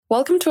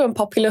Welcome to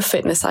Unpopular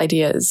Fitness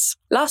Ideas.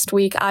 Last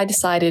week, I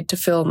decided to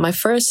film my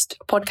first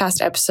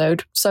podcast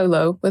episode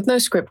solo with no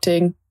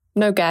scripting,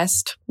 no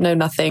guest, no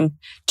nothing.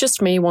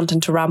 Just me wanting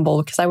to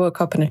ramble because I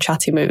woke up in a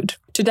chatty mood.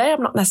 Today,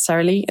 I'm not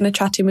necessarily in a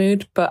chatty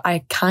mood, but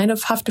I kind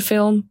of have to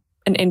film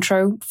an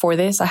intro for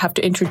this. I have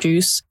to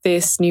introduce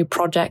this new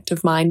project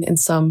of mine in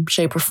some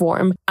shape or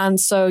form. And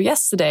so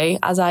yesterday,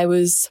 as I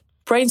was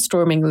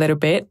brainstorming a little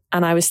bit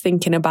and I was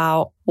thinking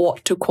about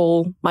what to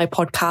call my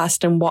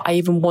podcast and what I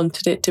even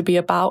wanted it to be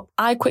about,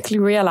 I quickly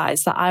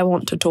realized that I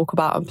want to talk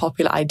about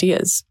unpopular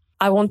ideas.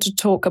 I want to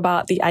talk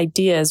about the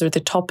ideas or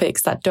the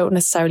topics that don't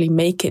necessarily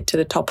make it to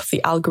the top of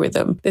the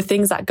algorithm, the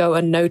things that go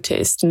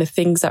unnoticed and the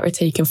things that are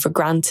taken for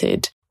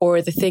granted,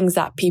 or the things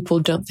that people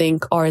don't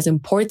think are as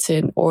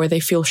important, or they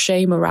feel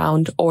shame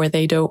around, or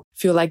they don't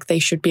feel like they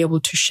should be able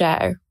to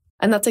share.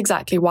 And that's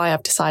exactly why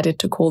I've decided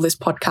to call this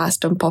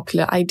podcast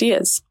Unpopular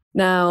Ideas.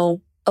 Now,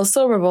 I'll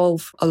still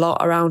revolve a lot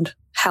around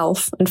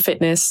health and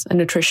fitness and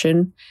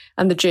nutrition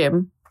and the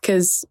gym,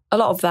 because a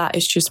lot of that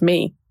is just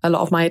me. A lot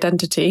of my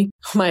identity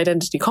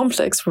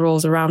complex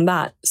revolves around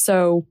that.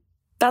 So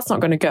that's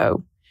not going to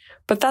go.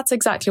 But that's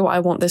exactly what I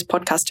want this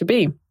podcast to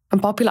be.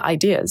 Unpopular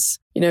ideas.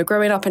 You know,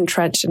 growing up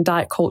entrenched in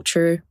diet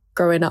culture,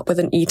 growing up with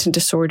an eating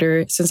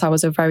disorder since I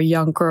was a very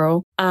young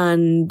girl,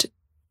 and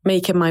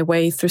making my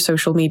way through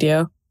social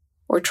media,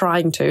 or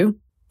trying to.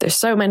 There's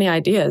so many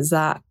ideas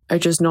that are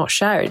just not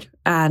shared.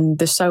 And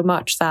there's so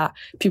much that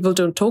people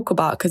don't talk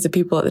about because the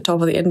people at the top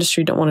of the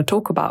industry don't want to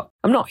talk about.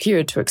 I'm not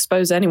here to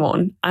expose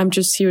anyone. I'm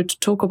just here to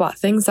talk about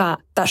things that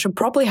should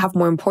probably have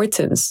more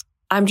importance.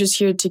 I'm just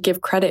here to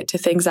give credit to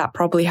things that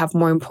probably have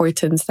more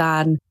importance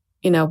than,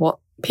 what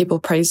people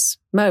praise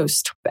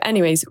most. But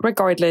anyways,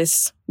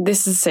 regardless,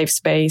 this is a safe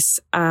space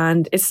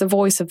and it's the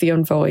voice of the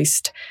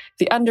unvoiced,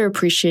 the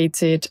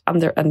underappreciated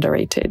and the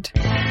underrated.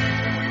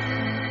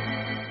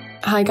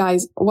 Hi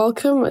guys,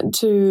 welcome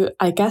to,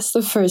 I guess,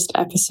 the first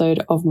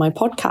episode of my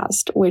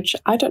podcast, which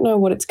I don't know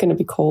what it's going to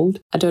be called.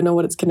 I don't know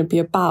what it's going to be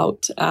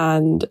about.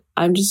 And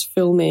I'm just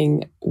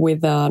filming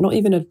with not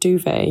even a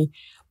duvet,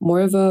 more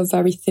of a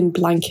very thin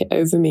blanket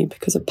over me,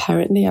 because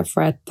apparently I've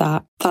read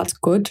that that's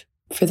good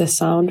for the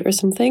sound or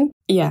something.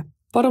 Yeah,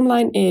 bottom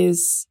line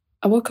is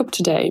I woke up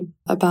today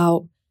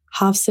about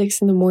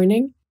 6:30 in the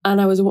morning. And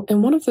I was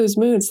in one of those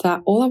moods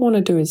that all I want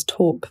to do is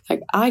talk.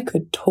 Like, I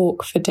could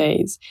talk for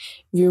days.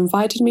 If you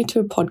invited me to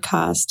a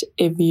podcast,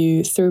 if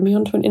you threw me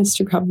onto an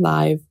Instagram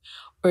live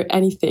or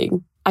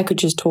anything, I could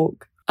just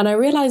talk. And I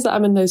realize that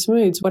I'm in those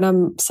moods when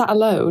I'm sat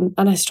alone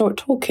and I start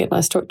talking. I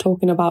start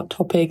talking about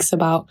topics,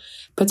 about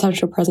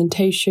potential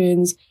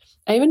presentations.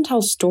 I even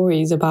tell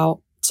stories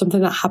about something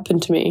that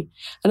happened to me.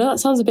 I know that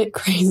sounds a bit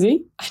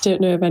crazy. I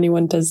don't know if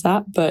anyone does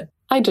that, but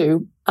I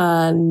do.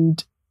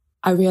 And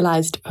I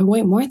realized, oh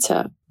wait,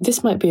 Marta,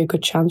 this might be a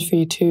good chance for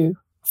you to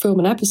film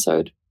an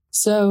episode.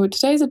 So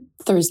today's a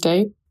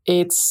Thursday.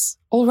 It's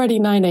already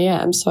 9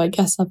 a.m. So I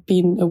guess I've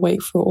been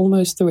awake for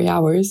almost 3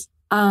 hours.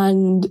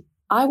 And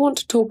I want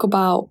to talk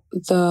about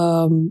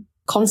the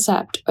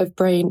concept of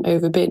brain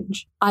over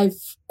binge.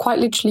 I've quite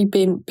literally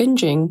been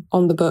binging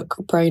on the book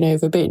Brain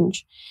Over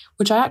Binge,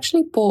 which I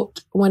actually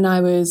bought when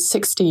I was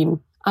 16.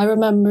 I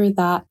remember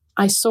that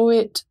I saw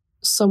it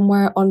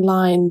somewhere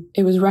online.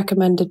 It was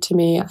recommended to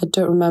me. I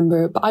don't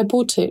remember, but I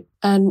bought it.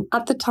 And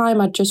at the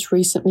time, I just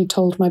recently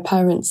told my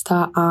parents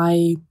that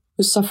I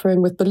was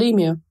suffering with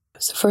bulimia. It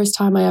was the first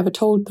time I ever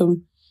told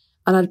them.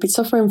 And I'd been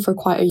suffering for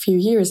quite a few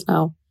years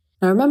now.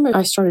 And I remember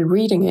I started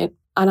reading it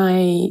and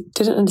I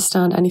didn't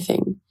understand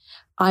anything.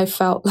 I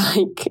felt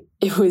like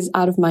it was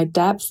out of my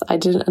depth. I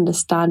didn't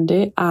understand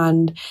it.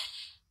 And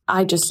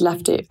I just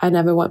left it. I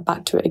never went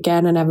back to it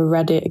again. I never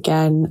read it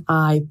again.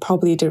 I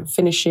probably didn't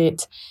finish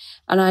it.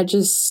 And I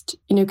just,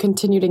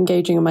 continued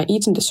engaging in my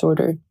eating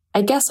disorder.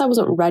 I guess I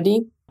wasn't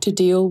ready to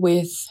deal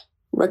with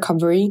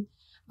recovery.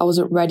 I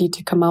wasn't ready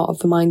to come out of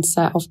the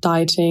mindset of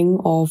dieting,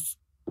 of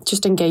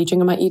just engaging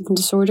in my eating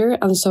disorder.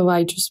 And so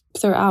I just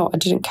threw it out. I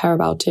didn't care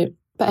about it.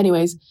 But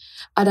anyways,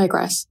 I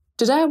digress.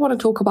 Today I want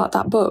to talk about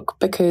that book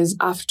because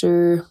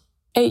after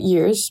 7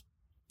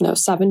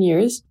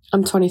 years,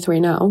 I'm 23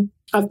 now,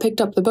 I've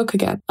picked up the book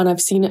again. And I've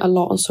seen it a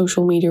lot on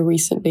social media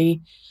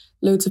recently.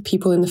 Loads of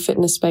people in the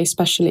fitness space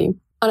especially.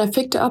 And I've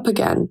picked it up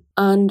again.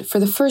 And for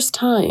the first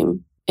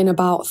time in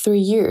about 3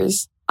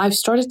 years, I've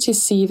started to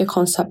see the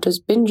concept as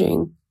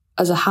binging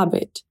as a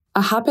habit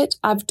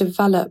I've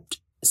developed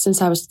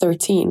since I was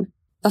 13.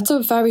 That's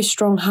a very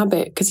strong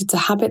habit because it's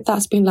a habit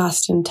that's been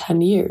lasting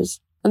 10 years.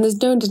 And there's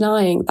no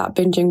denying that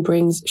binging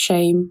brings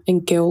shame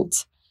and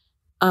guilt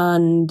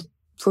and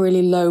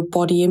really low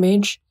body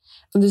image.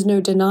 And there's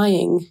no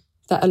denying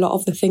that a lot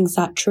of the things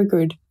that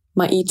triggered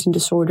my eating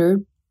disorder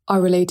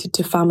are related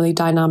to family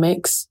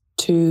dynamics,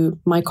 to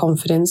my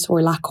confidence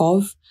or lack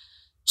of,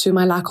 to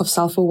my lack of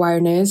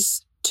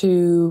self-awareness,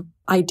 to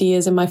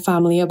ideas in my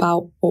family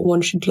about what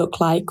one should look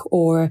like,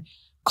 or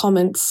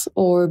comments,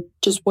 or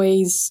just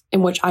ways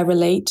in which I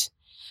relate,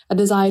 a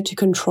desire to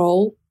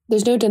control.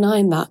 There's no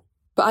denying that.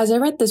 But as I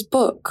read this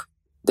book,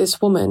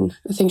 this woman,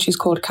 I think she's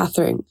called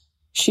Catherine,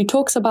 she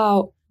talks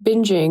about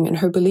binging and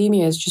her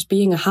bulimia as just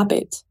being a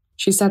habit.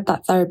 She said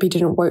that therapy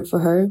didn't work for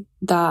her,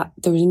 that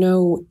there was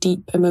no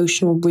deep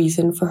emotional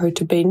reason for her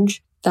to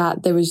binge,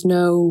 that there was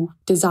no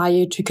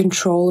desire to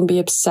control and be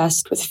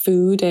obsessed with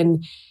food,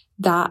 and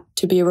that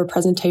to be a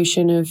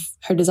representation of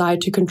her desire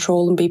to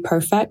control and be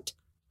perfect.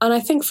 And I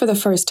think for the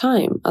first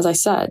time, as I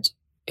said,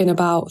 in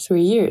about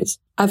 3 years,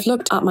 I've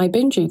looked at my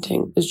binge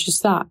eating as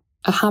just that,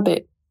 a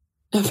habit,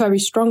 a very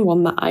strong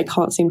one that I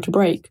can't seem to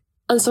break.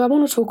 And so I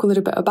want to talk a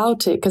little bit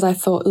about it because I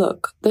thought,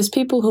 look, there's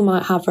people who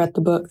might have read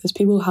the book, there's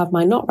people who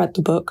might not read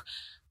the book,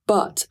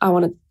 but I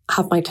want to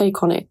have my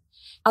take on it.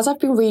 As I've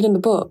been reading the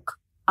book,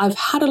 I've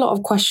had a lot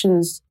of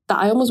questions that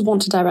I almost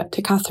want to direct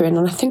to Catherine,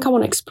 and I think I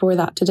want to explore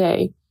that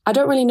today. I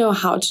don't really know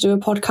how to do a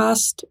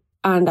podcast,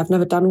 and I've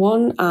never done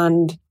one,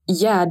 and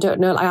I don't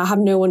know. I have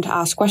no one to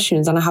ask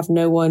questions, and I have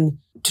no one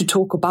to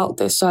talk about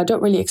this, so I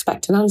don't really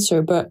expect an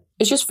answer, but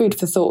it's just food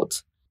for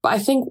thought. But I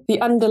think the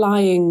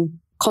underlying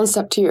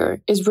concept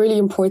here is really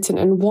important,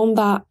 and one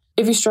that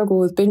if you struggle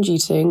with binge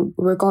eating,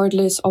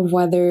 regardless of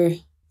whether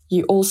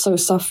you also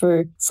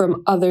suffer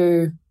from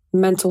other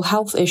mental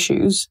health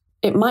issues,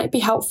 it might be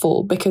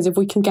helpful, because if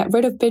we can get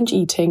rid of binge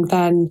eating,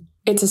 then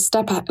it's a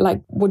step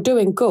we're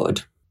doing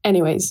good.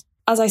 Anyways,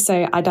 as I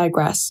say, I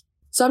digress.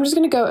 So I'm just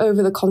going to go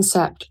over the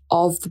concept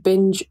of the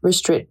binge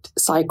restrict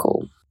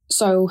cycle.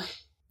 So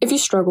if you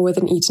struggle with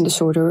an eating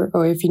disorder,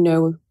 or if you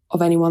know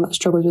of anyone that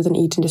struggles with an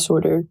eating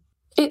disorder,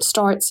 it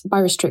starts by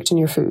restricting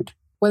your food.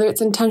 Whether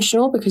it's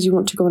intentional because you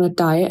want to go on a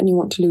diet and you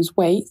want to lose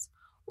weight,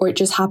 or it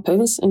just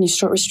happens and you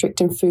start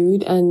restricting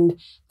food and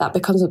that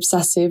becomes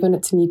obsessive and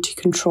it's a need to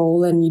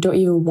control and you don't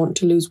even want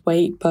to lose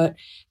weight, but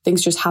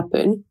things just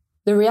happen.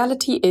 The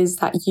reality is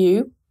that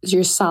you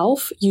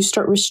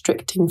start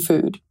restricting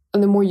food.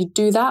 And the more you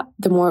do that,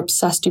 the more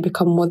obsessed you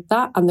become with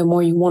that and the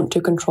more you want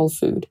to control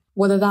food.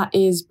 Whether that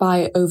is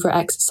by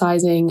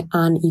over-exercising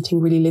and eating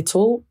really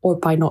little or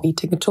by not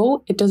eating at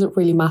all, it doesn't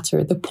really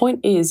matter. The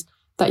point is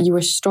that you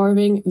are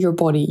starving your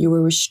body. You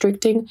are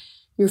restricting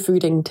your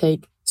food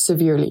intake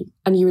severely.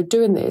 And you are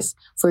doing this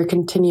for a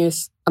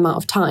continuous amount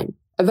of time.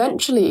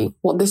 Eventually,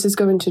 what this is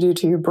going to do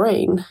to your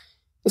brain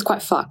is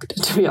quite fucked,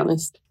 to be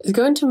honest. It's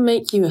going to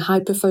make you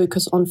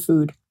hyper-focus on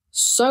food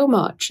so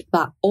much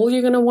that all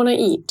you're going to want to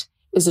eat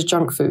is the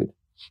junk food.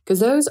 Because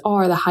those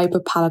are the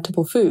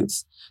hyper-palatable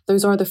foods.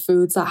 Those are the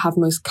foods that have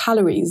most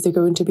calories. They're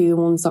going to be the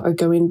ones that are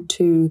going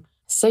to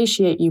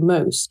satiate you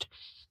most.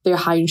 They're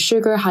high in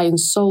sugar, high in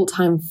salt,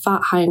 high in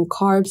fat, high in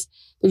carbs.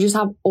 They just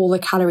have all the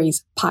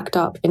calories packed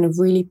up in a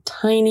really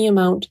tiny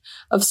amount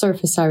of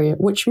surface area,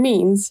 which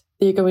means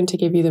they're going to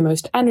give you the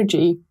most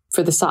energy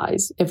for the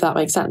size, if that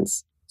makes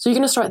sense. So you're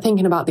going to start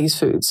thinking about these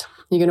foods.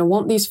 You're going to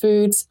want these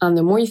foods, and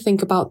the more you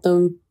think about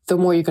them, the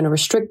more you're going to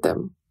restrict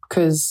them.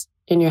 Because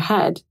in your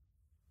head,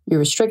 you're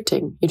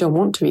restricting. You don't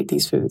want to eat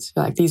these foods.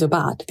 You're like, these are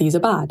bad, these are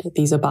bad,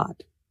 these are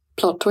bad.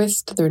 Plot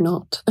twist, they're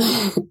not.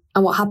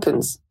 And what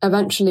happens?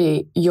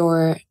 Eventually,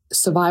 your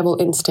survival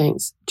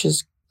instincts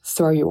just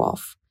throw you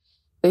off.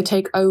 They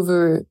take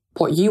over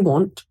what you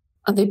want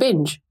and they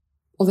binge,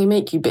 or they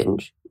make you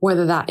binge.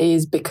 Whether that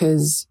is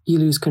because you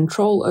lose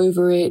control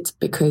over it,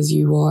 because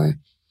you are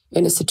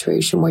in a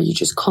situation where you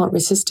just can't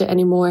resist it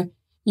anymore,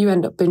 you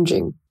end up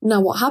binging. Now,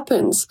 what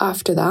happens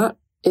after that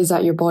is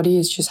that your body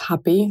is just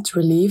happy, it's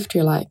relieved.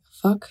 You're like,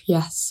 fuck,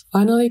 yes,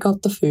 finally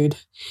got the food.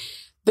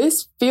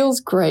 This feels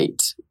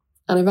great.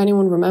 And if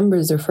anyone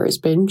remembers their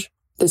first binge,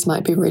 this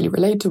might be really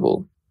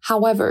relatable.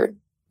 However,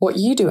 what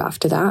you do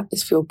after that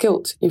is feel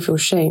guilt. You feel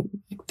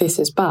shame. This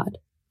is bad.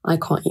 I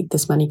can't eat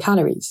this many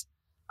calories.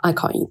 I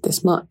can't eat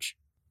this much.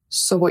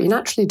 So what you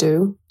naturally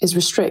do is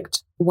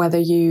restrict, whether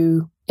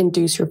you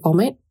induce your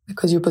vomit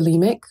because you're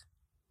bulimic,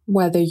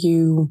 whether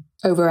you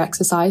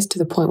over-exercise to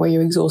the point where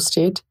you're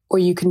exhausted, or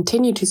you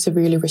continue to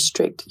severely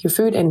restrict your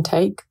food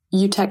intake,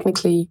 you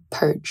technically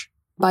purge.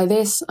 By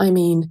this, I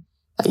mean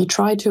that you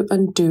try to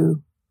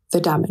undo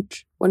the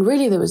damage, when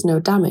really there was no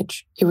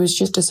damage. It was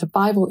just a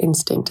survival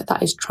instinct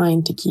that is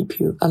trying to keep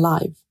you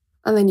alive.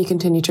 And then you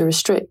continue to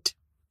restrict.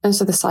 And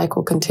so the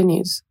cycle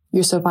continues.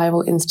 Your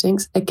survival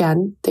instincts,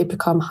 again, they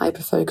become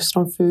hyper-focused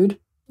on food.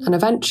 And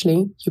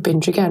eventually, you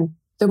binge again.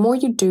 The more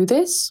you do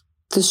this,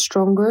 the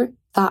stronger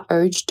that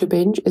urge to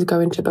binge is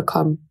going to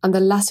become. And the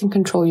less in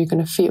control you're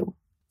going to feel.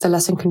 The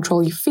less in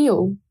control you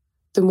feel,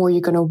 the more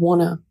you're going to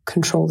want to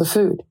control the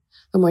food.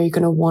 The more you're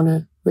going to want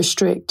to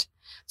restrict.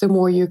 The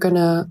more you're going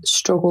to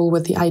struggle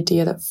with the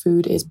idea that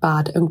food is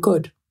bad and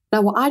good.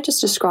 Now, what I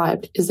just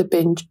described is the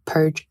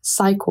binge-purge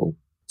cycle.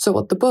 So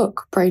what the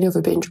book, Brain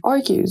Over Binge,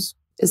 argues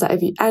is that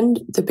if you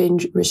end the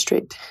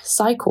binge-restrict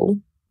cycle,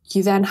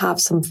 you then have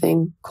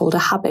something called a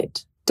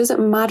habit. It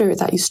doesn't matter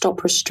that you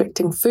stop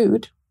restricting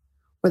food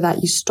or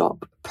that you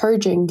stop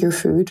purging your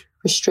food,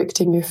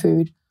 restricting your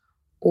food,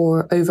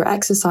 or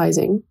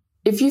over-exercising.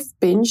 If you've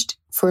binged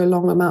for a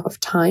long amount of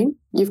time,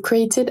 you've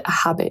created a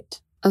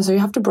habit. And so you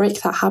have to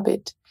break that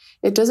habit.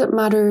 It doesn't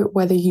matter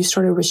whether you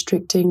started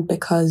restricting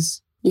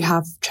because you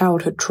have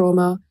childhood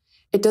trauma.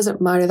 It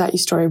doesn't matter that you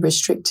started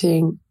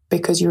restricting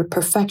because you're a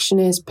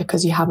perfectionist,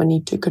 because you have a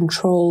need to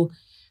control,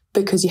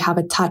 because you have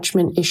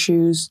attachment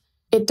issues.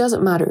 it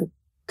doesn't matter.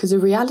 Because the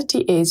reality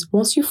is,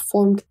 once you've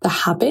formed the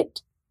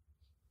habit,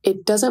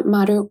 it doesn't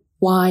matter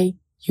why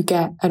you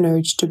get an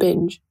urge to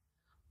binge.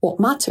 What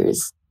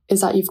matters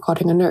is that you've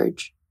gotten an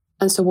urge.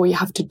 And so what you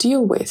have to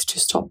deal with to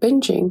stop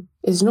binging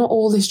is not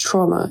all this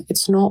trauma.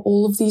 It's not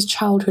all of these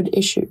childhood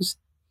issues.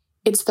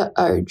 It's the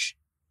urge.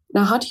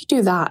 Now, how do you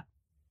do that?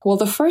 Well,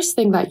 the first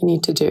thing that you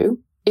need to do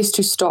is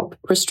to stop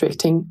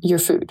restricting your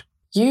food.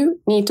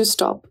 You need to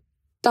stop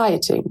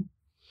dieting.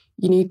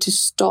 You need to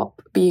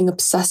stop being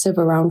obsessive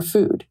around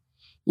food.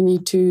 You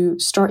need to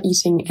start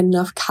eating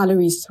enough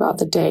calories throughout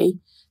the day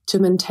to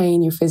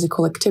maintain your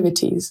physical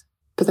activities.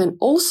 But then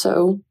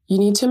also, you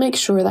need to make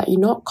sure that you're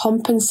not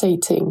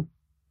compensating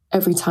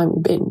every time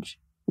you binge.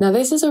 Now,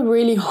 this is a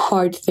really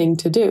hard thing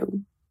to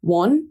do.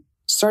 One,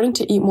 starting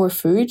to eat more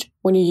food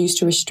when you're used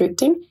to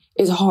restricting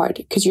is hard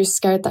because you're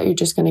scared that you're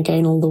just going to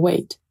gain all the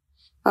weight.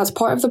 That's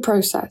part of the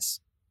process.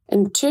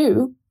 And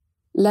two,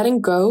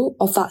 letting go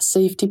of that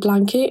safety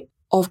blanket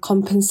of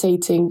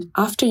compensating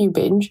after you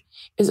binge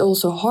is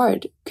also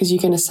hard because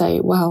you're going to say,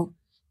 well,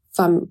 if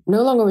I'm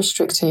no longer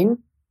restricting,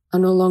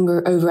 I'm no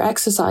longer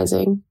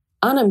over-exercising,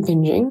 and I'm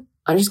binging,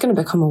 I'm just going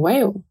to become a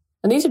whale.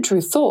 And these are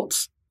true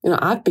thoughts.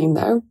 I've been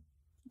there,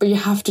 but you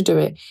have to do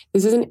it.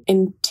 This is an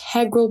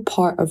integral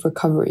part of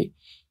recovery.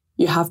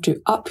 You have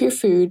to up your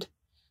food.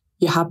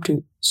 You have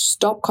to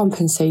stop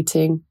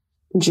compensating.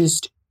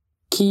 Just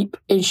keep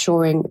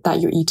ensuring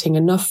that you're eating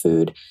enough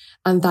food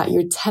and that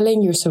you're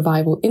telling your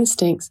survival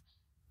instincts,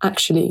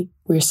 actually,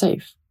 we're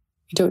safe.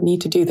 You don't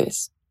need to do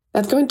this.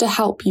 That's going to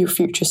help your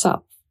future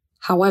self.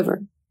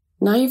 However,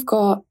 now you've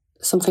got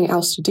something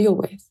else to deal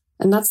with,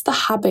 and that's the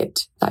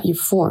habit that you've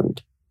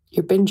formed,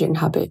 your binging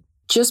habit.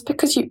 Just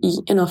because you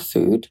eat enough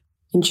food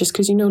and just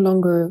because you no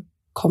longer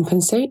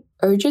compensate,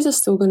 urges are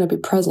still going to be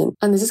present.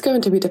 And this is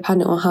going to be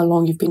dependent on how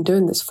long you've been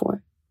doing this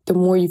for. The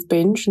more you've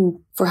binged and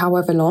for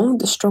however long,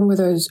 the stronger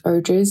those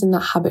urges and that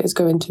habit is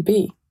going to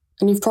be.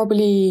 And you've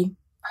probably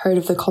heard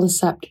of the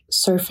concept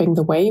surfing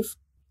the wave.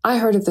 I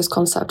heard of this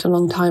concept a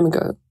long time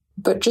ago.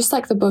 But just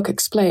like the book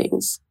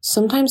explains,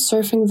 sometimes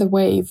surfing the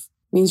wave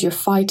means you're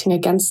fighting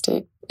against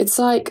it. It's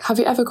like, have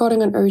you ever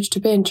gotten an urge to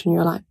binge and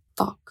you're like,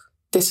 fuck,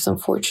 this is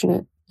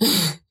unfortunate.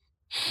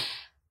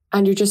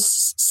 And you're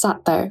just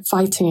sat there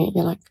fighting it.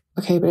 You're like,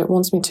 okay, but it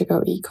wants me to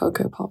go eat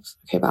Cocoa Pops.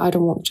 Okay, but I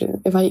don't want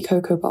to. If I eat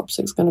Cocoa Pops,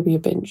 it's going to be a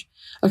binge.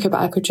 Okay, but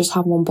I could just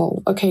have one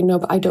bowl. Okay, no,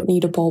 but I don't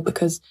need a bowl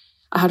because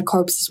I had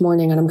carbs this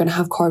morning and I'm going to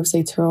have carbs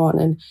later on.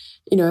 And,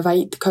 if I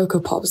eat the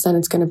Cocoa Pops, then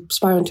it's going to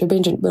spiral into a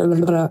binge and blah, blah,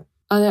 blah, blah.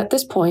 And at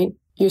this point,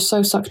 you're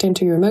so sucked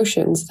into your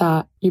emotions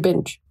that you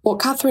binge. What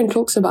Catherine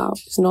talks about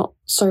is not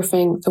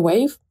surfing the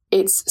wave.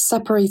 It's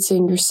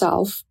separating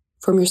yourself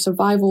from your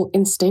survival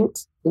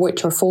instincts,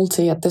 which are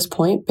faulty at this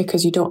point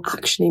because you don't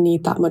actually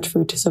need that much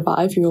food to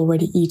survive. You're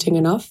already eating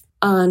enough.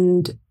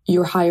 And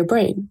your higher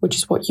brain, which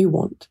is what you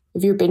want.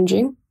 If you're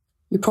binging,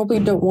 you probably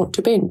don't want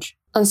to binge.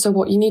 And so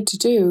what you need to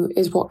do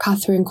is what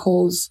Catherine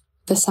calls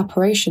the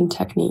separation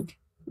technique,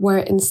 where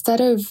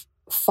instead of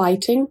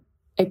fighting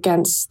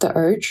against the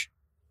urge,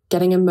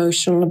 getting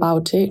emotional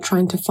about it,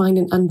 trying to find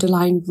an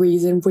underlying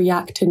reason,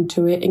 reacting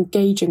to it,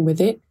 engaging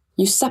with it,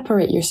 you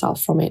separate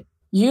yourself from it.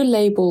 You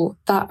label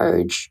that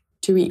urge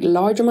to eat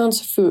large amounts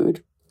of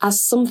food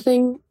as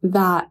something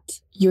that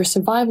your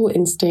survival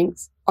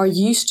instincts are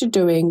used to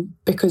doing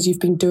because you've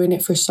been doing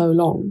it for so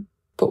long.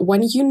 But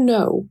when you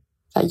know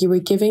that you are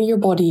giving your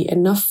body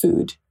enough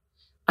food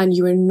and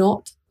you are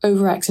not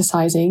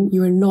over-exercising,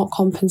 you are not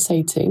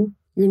compensating,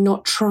 you're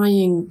not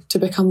trying to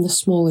become the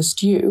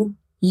smallest you,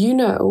 you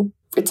know,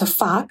 it's a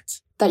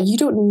fact that you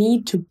don't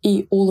need to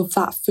eat all of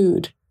that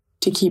food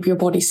to keep your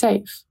body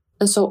safe.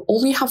 And so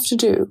all you have to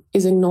do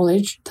is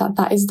acknowledge that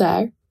that is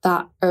there,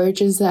 that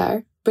urge is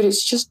there, but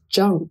it's just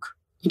junk.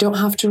 You don't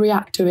have to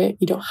react to it.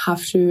 You don't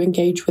have to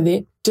engage with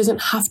it. It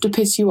doesn't have to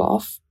piss you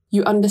off.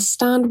 You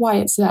understand why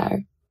it's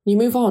there. You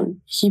move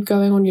on. Keep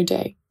going on your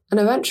day. And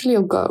eventually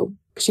it'll go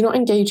because you're not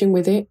engaging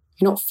with it.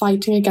 You're not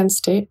fighting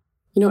against it.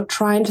 You're not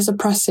trying to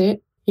suppress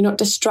it. You're not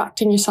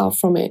distracting yourself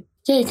from it.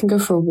 Yeah, you can go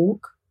for a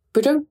walk,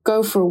 but don't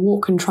go for a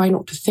walk and try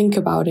not to think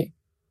about it.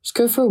 Just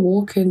go for a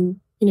walk and,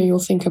 you'll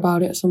think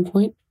about it at some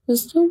point.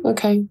 Just,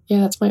 okay, yeah,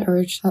 that's my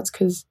urge. That's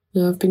because,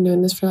 I've been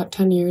doing this for like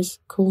 10 years.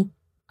 Cool.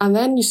 And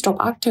then you stop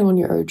acting on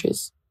your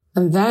urges.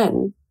 And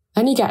then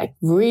you get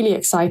really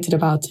excited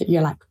about it.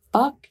 You're like,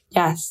 fuck,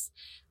 yes.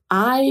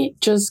 I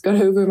just got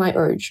over my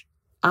urge.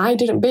 I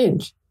didn't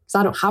binge because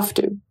I don't have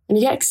to. And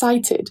you get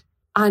excited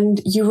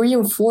and you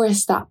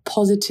reinforce that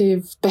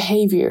positive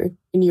behavior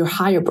in your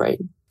higher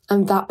brain.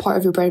 And that part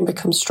of your brain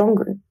becomes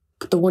stronger.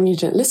 But the one you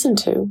didn't listen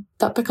to,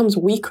 that becomes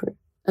weaker.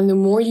 And the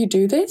more you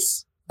do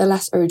this, the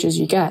less urges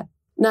you get.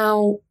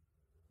 Now,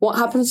 what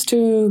happens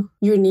to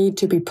your need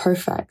to be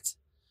perfect?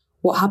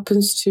 What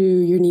happens to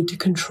your need to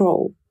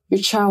control? Your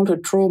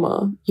childhood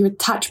trauma, your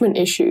attachment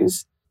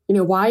issues?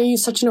 Why are you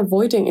such an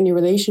avoidant in your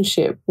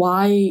relationship?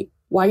 Why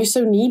are you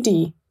so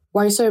needy?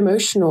 Why are you so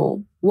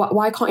emotional?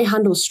 Why can't you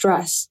handle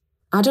stress?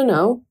 I don't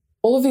know.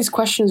 All of these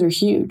questions are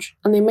huge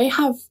and they may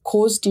have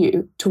caused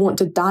you to want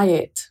to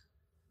diet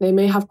They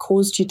may have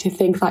caused you to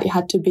think that you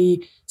had to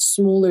be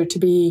smaller to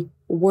be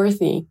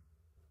worthy.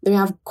 They may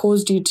have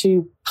caused you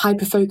to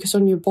hyper-focus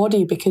on your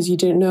body because you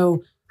didn't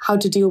know how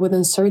to deal with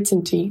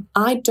uncertainty.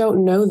 I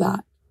don't know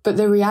that. But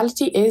the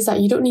reality is that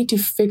you don't need to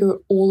figure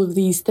all of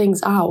these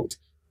things out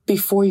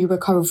before you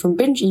recover from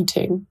binge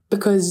eating,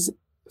 because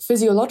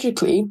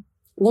physiologically,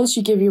 once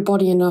you give your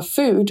body enough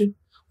food,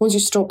 once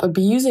you stop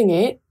abusing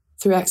it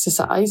through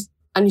exercise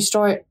and you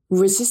start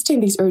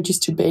resisting these urges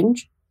to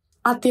binge,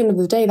 at the end of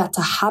the day, that's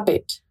a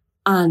habit.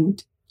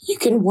 And you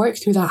can work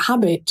through that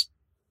habit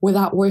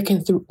without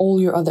working through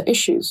all your other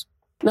issues.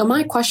 Now,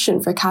 my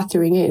question for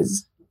Catherine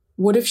is,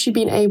 what if she'd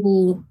been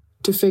able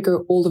to figure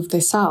all of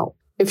this out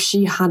if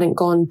she hadn't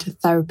gone to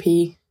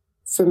therapy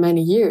for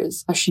many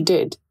years, as she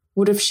did?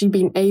 What if she'd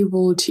been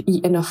able to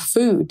eat enough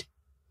food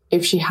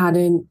if she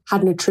hadn't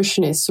had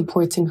nutritionists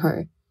supporting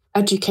her,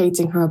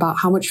 educating her about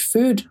how much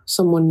food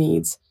someone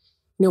needs?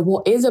 You know,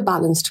 what is a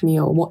balanced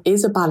meal? What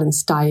is a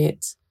balanced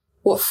diet?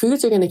 What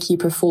foods are going to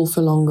keep her full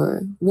for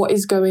longer? What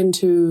is going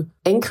to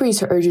increase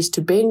her urges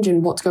to binge,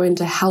 and what's going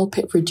to help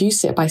it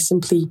reduce it by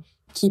simply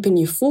keeping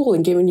you full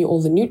and giving you all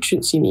the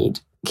nutrients you need?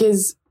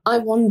 Because I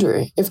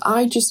wonder, if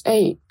I just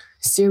ate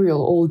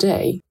cereal all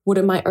day,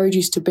 would my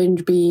urges to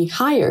binge be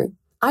higher?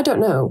 I don't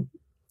know.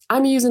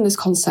 I'm using this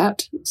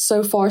concept.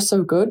 So far,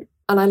 so good.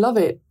 And I love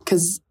it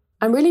because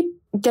I'm really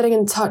getting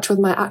in touch with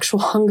my actual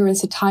hunger and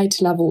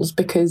satiety levels,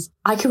 because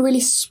I can really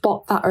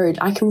spot that urge.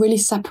 I can really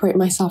separate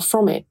myself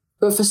from it.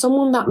 But for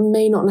someone that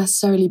may not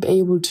necessarily be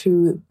able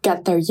to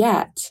get there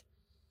yet,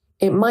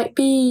 it might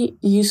be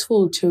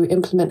useful to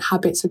implement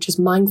habits such as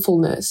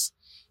mindfulness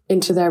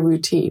into their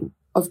routine,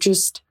 of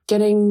just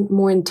getting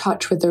more in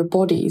touch with their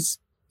bodies,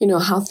 you know,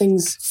 how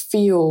things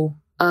feel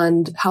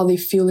and how they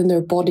feel in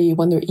their body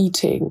when they're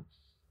eating,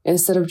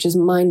 instead of just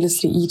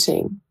mindlessly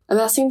eating. And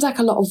that seems like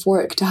a lot of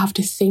work, to have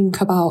to think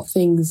about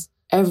things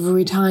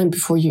every time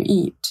before you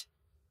eat.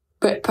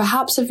 But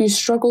perhaps if you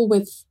struggle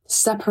with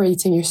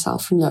separating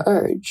yourself from the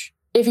urge,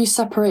 if you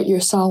separate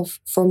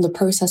yourself from the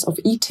process of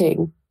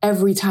eating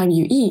every time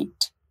you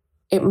eat,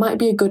 it might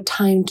be a good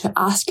time to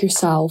ask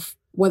yourself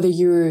whether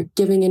you're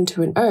giving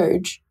into an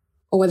urge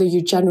or whether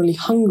you're generally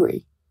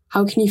hungry.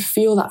 How can you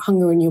feel that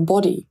hunger in your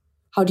body?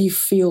 How do you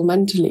feel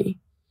mentally?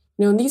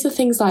 You know, and these are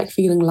things like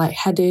feeling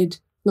lightheaded,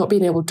 not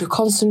being able to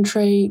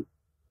concentrate,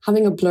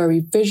 having a blurry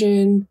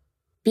vision,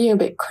 being a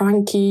bit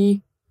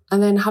cranky,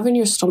 and then having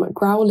your stomach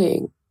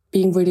growling,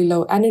 being really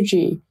low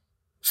energy,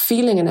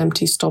 feeling an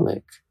empty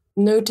stomach,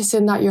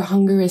 noticing that your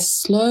hunger is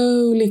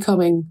slowly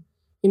coming.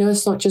 You know,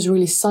 it's not just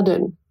really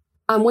sudden.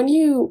 And when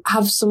you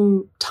have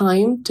some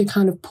time to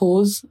kind of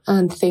pause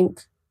and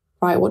think,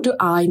 right, what do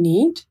I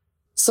need?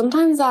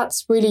 Sometimes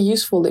that's really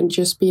useful in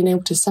just being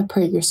able to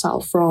separate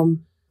yourself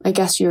from, I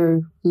guess,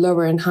 your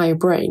lower and higher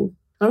brain.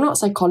 I'm not a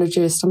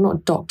psychologist, I'm not a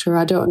doctor,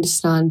 I don't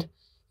understand,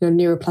 you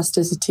know,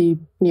 neuroplasticity,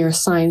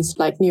 neuroscience,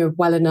 like neuro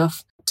well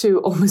enough to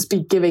almost be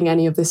giving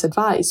any of this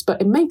advice, but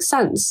it makes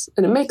sense,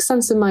 and it makes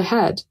sense in my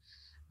head,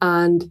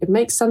 and it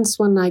makes sense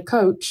when I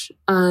coach,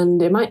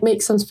 and it might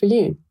make sense for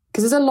you,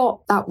 because there's a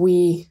lot that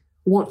we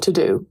want to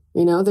do.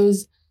 You know,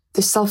 there's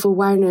the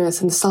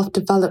self-awareness and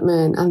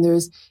self-development, and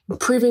there's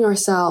improving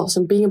ourselves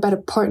and being a better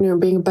partner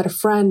and being a better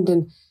friend,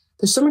 and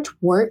there's so much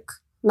work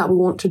that we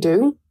want to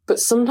do, but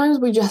sometimes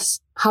we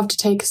just have to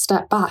take a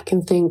step back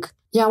and think,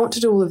 yeah, I want to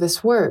do all of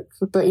this work,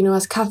 but, you know,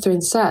 as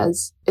Catherine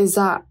says, is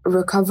that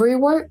recovery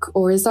work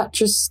or is that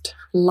just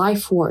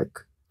life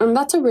work? And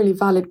that's a really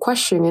valid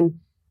question, and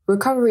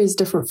recovery is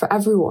different for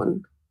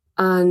everyone.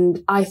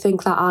 And I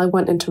think that I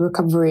went into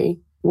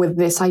recovery with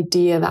this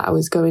idea that I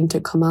was going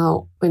to come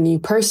out a new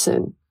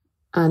person.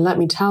 And let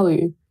me tell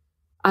you,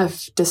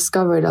 I've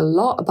discovered a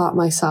lot about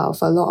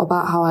myself, a lot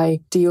about how I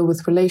deal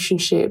with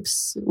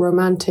relationships,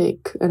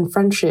 romantic and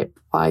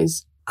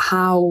friendship-wise,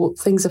 how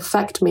things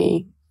affect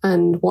me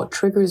and what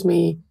triggers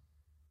me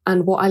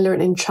and what I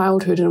learned in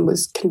childhood and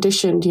was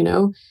conditioned, you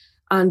know,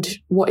 and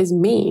what is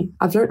me.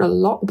 I've learned a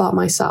lot about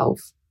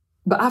myself.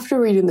 But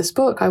after reading this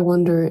book, I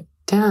wonder,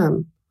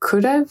 damn,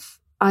 could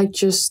I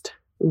just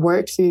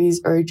worked through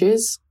these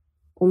urges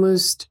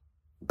almost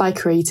by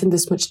creating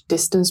this much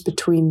distance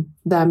between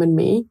them and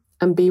me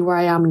and be where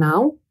I am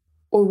now?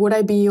 Or would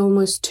I be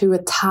almost too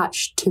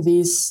attached to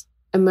these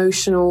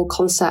emotional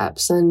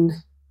concepts and,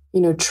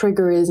 you know,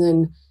 triggers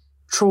and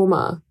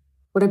trauma?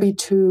 Would I be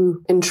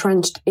too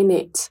entrenched in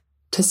it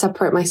to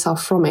separate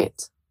myself from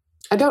it?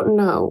 I don't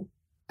know.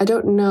 I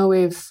don't know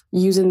if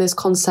using this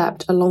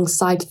concept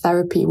alongside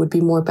therapy would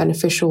be more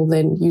beneficial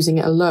than using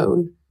it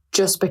alone,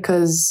 just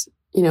because,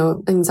 you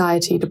know,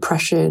 anxiety,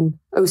 depression,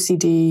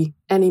 OCD,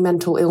 any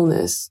mental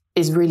illness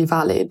is really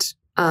valid.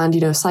 And, you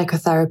know,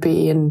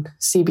 psychotherapy and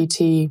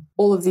CBT,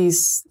 all of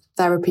these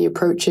therapy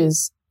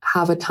approaches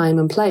have a time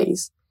and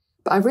place.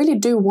 But I really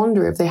do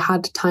wonder if they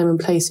had time and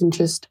place in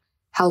just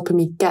helping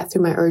me get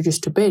through my urges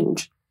to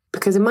binge.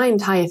 Because in my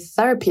entire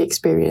therapy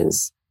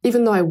experience,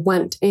 even though I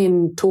went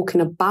in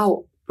talking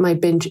about my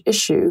binge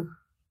issue,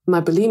 my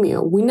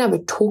bulimia, we never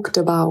talked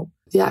about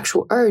the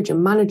actual urge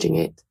and managing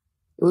it.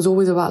 It was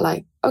always about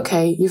like,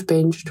 okay, you've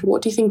binged.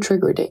 What do you think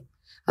triggered it?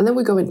 And then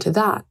we go into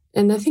that.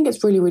 And I think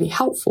it's really, really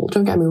helpful.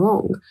 Don't get me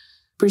wrong.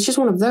 But it's just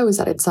one of those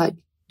that it's like,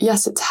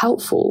 yes, it's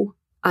helpful.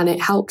 And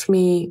it helped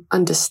me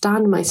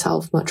understand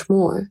myself much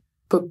more.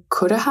 But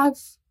could I have,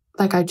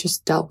 I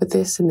just dealt with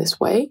this in this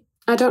way?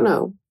 I don't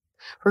know.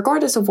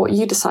 Regardless of what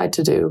you decide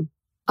to do,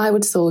 I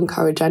would still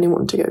encourage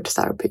anyone to go to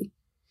therapy.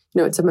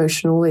 It's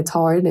emotional, it's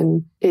hard,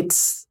 and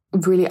it's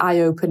really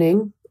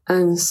eye-opening.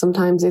 And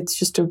sometimes it's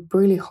just a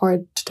really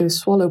hard to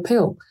swallow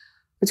pill.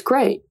 It's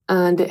great.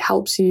 And it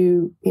helps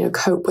you,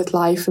 cope with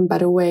life in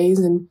better ways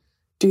and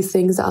do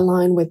things that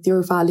align with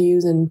your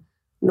values and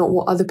not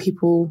what other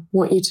people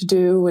want you to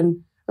do,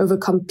 and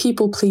overcome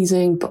people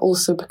pleasing, but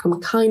also become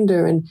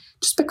kinder and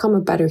just become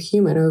a better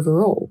human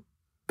overall.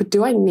 But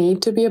do I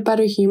need to be a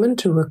better human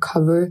to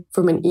recover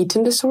from an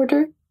eating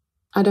disorder?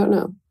 I don't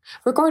know.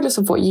 Regardless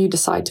of what you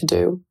decide to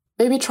do,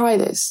 maybe try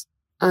this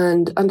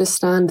and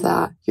understand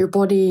that your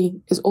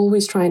body is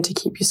always trying to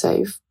keep you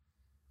safe,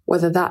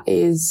 whether that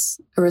is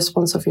a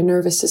response of your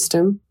nervous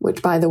system,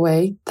 which, by the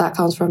way, that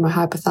comes from your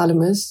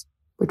hypothalamus,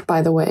 which,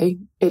 by the way,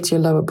 it's your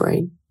lower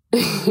brain,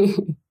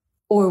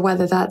 or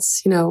whether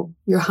that's,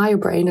 your higher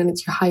brain and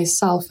it's your highest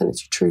self and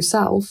it's your true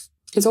self.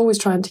 It's always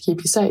trying to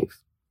keep you safe.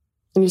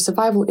 And your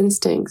survival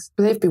instincts,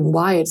 they've been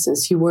wired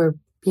since you were,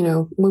 we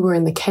were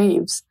in the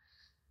caves.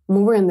 When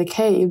we were in the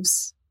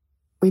caves,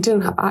 we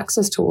didn't have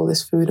access to all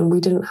this food and we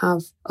didn't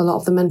have a lot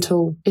of the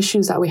mental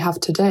issues that we have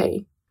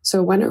today.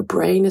 So when our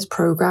brain is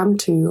programmed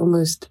to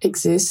almost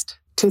exist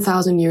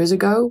 2,000 years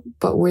ago,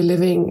 but we're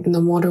living in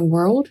the modern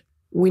world,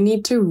 we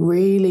need to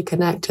really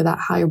connect to that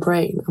higher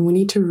brain and we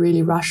need to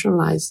really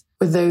rationalize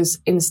with those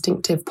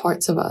instinctive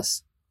parts of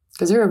us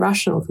because they're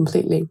irrational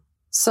completely.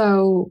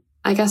 So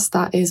I guess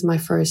that is my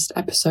first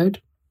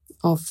episode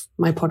of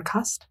my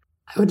podcast.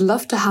 I would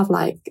love to have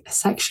a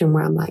section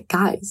where I'm like,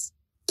 guys,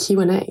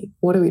 Q&A,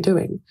 what are we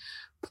doing?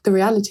 But the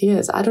reality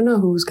is, I don't know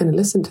who's going to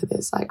listen to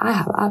this. I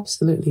have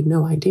absolutely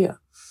no idea.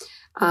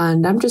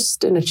 And I'm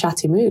just in a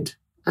chatty mood.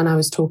 And I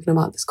was talking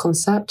about this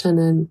concept and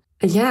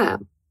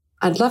then,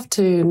 I'd love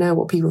to know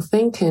what people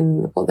think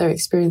and what their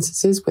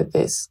experiences is with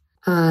this.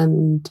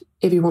 And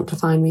if you want to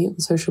find me on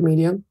social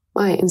media,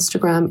 my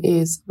Instagram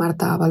is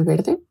Marta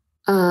Valverde.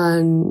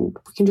 And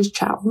we can just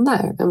chat on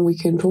there and we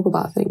can talk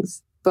about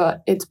things.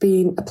 But it's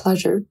been a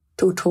pleasure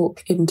to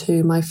talk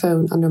into my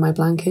phone under my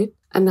blanket.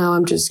 And now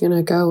I'm just going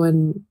to go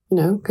and,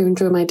 go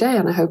enjoy my day.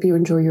 And I hope you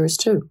enjoy yours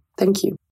too. Thank you.